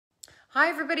Hi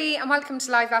everybody and welcome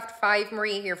to Live After 5.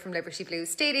 Marie here from Liberty Blue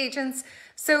Estate Agents.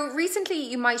 So recently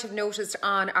you might have noticed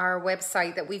on our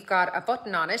website that we've got a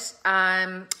button on it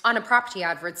on a property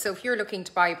advert. So if you're looking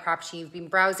to buy a property, you've been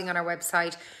browsing on our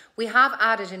website, we have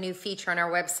added a new feature on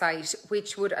our website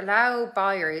which would allow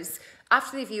buyers,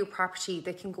 after they view a property,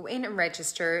 they can go in and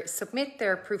register, submit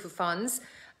their proof of funds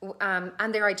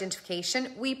and their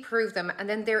identification. We prove them and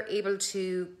then they're able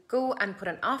to go and put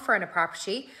an offer on a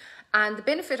property. And the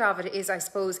benefit of it is, I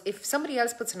suppose, if somebody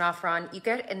else puts an offer on, you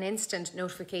get an instant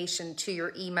notification to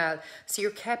your email. So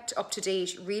you're kept up to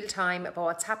date real time about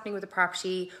what's happening with the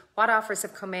property, what offers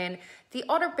have come in. The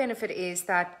other benefit is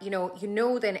that, you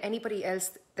know then anybody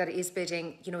else that is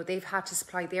bidding, they've had to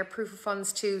supply their proof of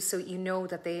funds too. So you know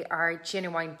that they are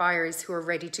genuine buyers who are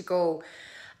ready to go.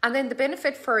 And then the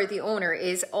benefit for the owner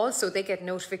is also they get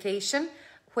notification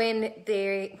when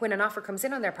an offer comes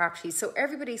in on their property. So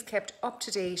everybody's kept up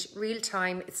to date, real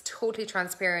time, it's totally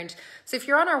transparent. So if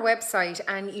you're on our website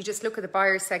and you just look at the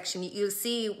buyers section, you'll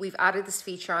see we've added this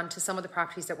feature onto some of the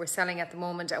properties that we're selling at the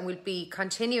moment, and we'll be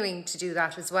continuing to do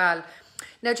that as well.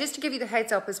 Now, just to give you the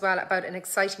heads up as well about an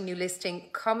exciting new listing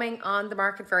coming on the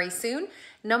market very soon,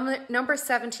 number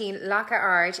 17 Lacca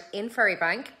Ard in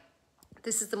Ferrybank.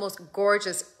 This is the most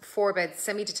gorgeous 4-bed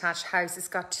semi-detached house. It's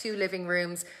got 2 living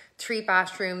rooms, 3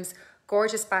 bathrooms,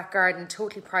 gorgeous back garden,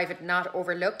 totally private, not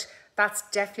overlooked. That's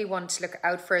definitely one to look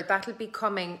out for. That'll be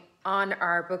coming on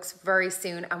our books very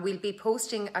soon, and we'll be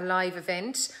posting a live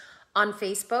event on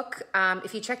Facebook.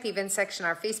 If you check the event section,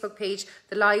 our Facebook page,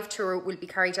 the live tour will be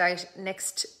carried out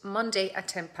next Monday at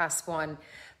 1:10 past.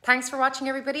 Thanks for watching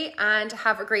everybody and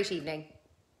have a great evening.